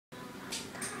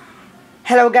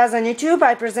Hello guys on YouTube,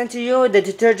 I present to you the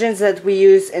detergents that we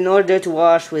use in order to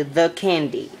wash with the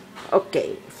candy.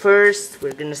 Okay, first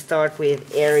we're gonna start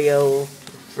with Ariel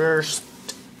first.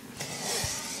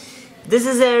 This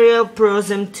is Ariel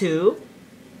Prosum 2.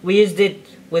 We used it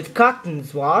with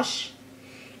cotton's wash.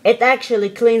 It actually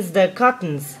cleans the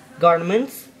cotton's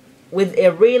garments with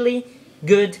a really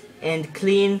good and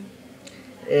clean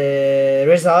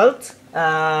result.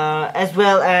 As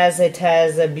well as it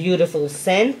has a beautiful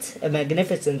scent, a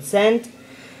magnificent scent.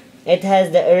 It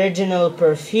has the original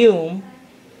perfume,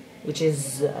 which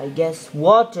is I guess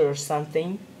water or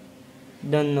something.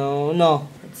 Don't know. No,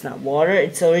 it's not water,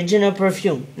 it's original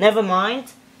perfume. Never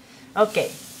mind.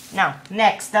 Okay, now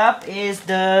next up is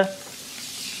the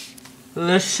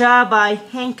Le Chat by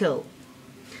Henkel.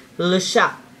 Le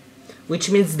Chat, which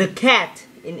means the cat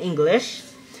in English.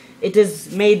 It is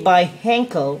made by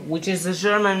Henkel, which is a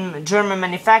German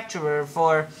manufacturer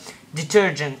for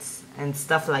detergents and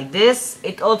stuff like this.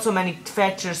 It also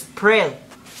manufactures Pril,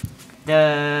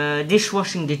 the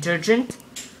dishwashing detergent.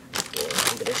 Okay,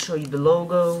 I'm gonna show you the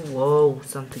logo. Whoa,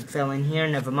 something fell in here.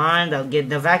 Never mind. I'll get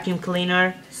the vacuum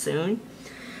cleaner soon.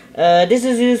 This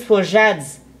is used for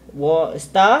Jad's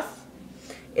stuff.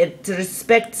 It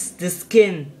respects the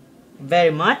skin very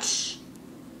much.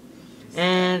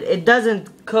 And it doesn't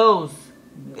cause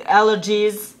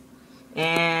allergies,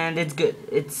 and it's good.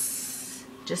 It's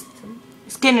just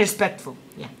skin respectful.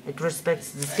 Yeah, it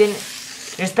respects the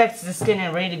skin in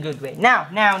a really good way. Now,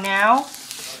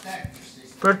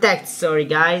 protect. Sorry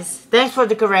guys, thanks for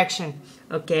the correction.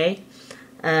 Okay,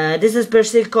 this is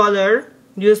Persil color,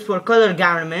 used for color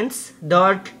garments,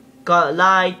 dark,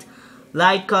 light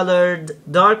colored,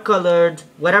 dark colored,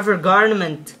 whatever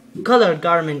color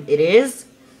garment it is.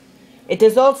 It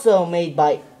is also made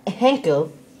by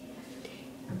Henkel,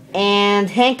 and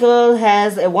Henkel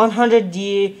has 100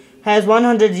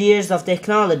 years of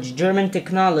technology, German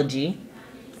technology.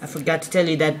 I forgot to tell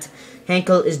you that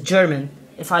Henkel is German.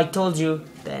 If I told you,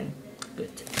 then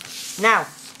good. Now,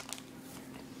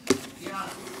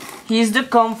 here's the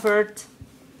comfort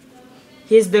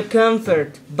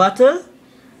bottle.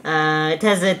 It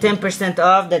has a 10%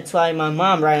 off. That's why my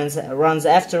mom runs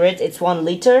after it. It's 1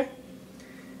 liter.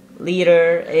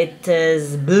 It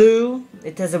is blue.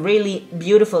 It has a really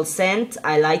beautiful scent.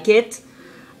 I like it.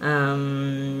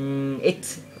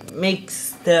 It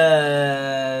makes the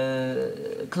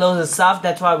clothes soft.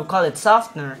 That's why we call it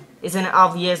softener. Isn't it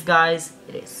obvious, guys?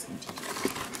 It is.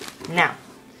 Now,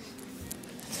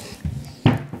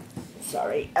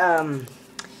 sorry.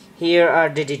 Here are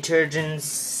the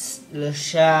detergents: Le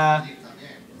Chat,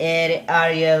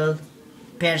 Ariel,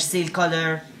 Persil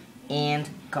color, and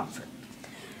Comfort.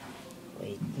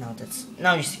 Wait,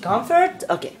 now you see Comfort?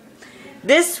 Okay.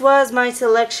 This was my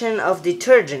selection of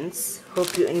detergents.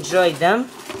 Hope you enjoyed them.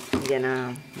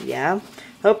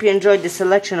 Hope you enjoyed the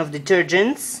selection of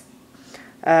detergents.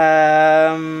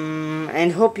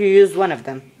 And hope you used one of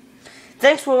them.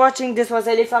 Thanks for watching. This was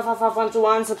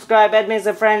Ali55521. Subscribe, add me as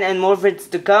a friend, and more vids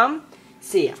to come.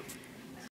 See ya.